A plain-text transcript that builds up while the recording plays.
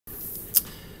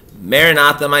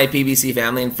Maranatha, my PBC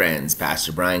family and friends.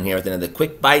 Pastor Brian here with another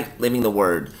quick bite, living the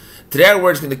Word. Today our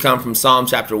word is going to come from Psalm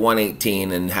chapter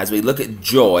 118, and as we look at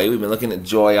joy, we've been looking at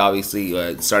joy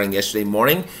obviously starting yesterday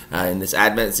morning in this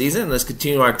Advent season. Let's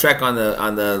continue our trek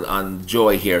on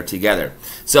joy here together.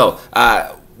 So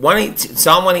Psalm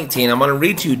 118, I'm going to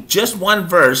read to you just one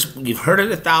verse. You've heard it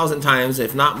 1,000 times,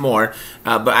 if not more,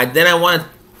 but then I want to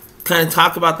kind of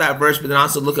talk about that verse, but then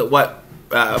also look at what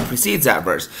precedes that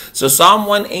verse. So Psalm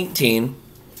 118,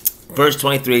 verse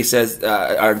 23 says,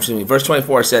 verse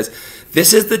 24 says,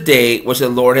 "This is the day which the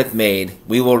Lord hath made;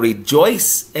 we will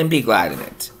rejoice and be glad in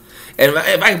it." And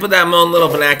if I can put that in my own little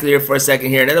vernacular here for a second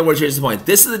here, in other words, here's the point: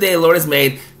 this is the day the Lord has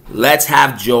made. Let's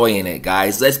have joy in it,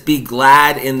 guys. Let's be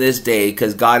glad in this day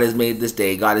because God has made this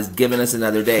day. God has given us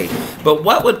another day. But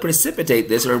what would precipitate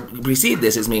this, or precede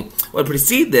this, would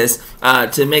precede this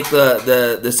to make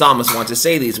the psalmist want to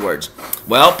say these words?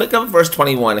 Well, pick up verse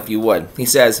 21 if you would. He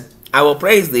says, "I will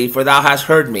praise thee, for thou hast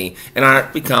heard me, and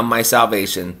art become my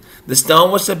salvation. The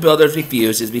stone which the builders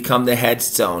refused is become the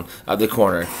headstone of the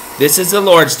corner. This is the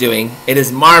Lord's doing. It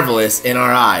is marvelous in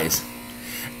our eyes."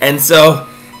 And so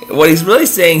what he's really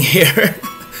saying here,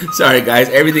 sorry guys,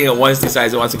 everything at once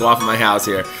decides it wants to go off in my house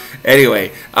here.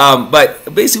 Anyway,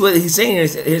 but basically what he's saying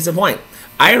is, here's the point.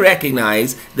 I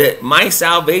recognize that my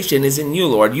salvation is in you,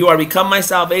 Lord. You are become my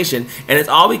salvation, and it's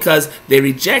all because they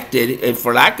rejected,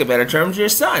 for lack of better terms, your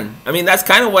son. I mean, that's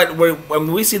kind of what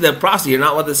when we see the prophecy here,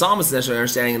 not what the psalmist is necessarily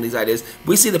understanding in these ideas.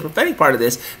 We see the prophetic part of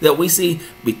this, that we see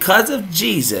because of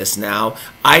Jesus now,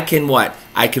 I can what?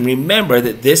 I can remember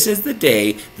that this is the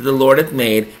day that the Lord hath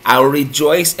made. I will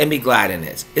rejoice and be glad in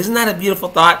it. Isn't that a beautiful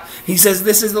thought? He says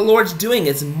this is the Lord's doing.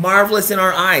 It's marvelous in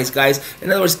our eyes, guys.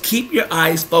 In other words, keep your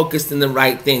eyes focused in the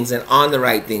right things and on the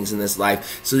right things in this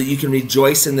life so that you can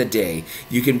rejoice in the day.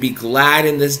 You can be glad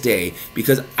in this day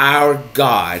because our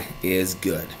God is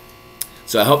good.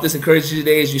 So I hope this encourages you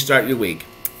today as you start your week.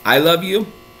 I love you.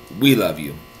 We love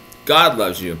you. God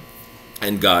loves you.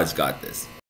 And God's got this.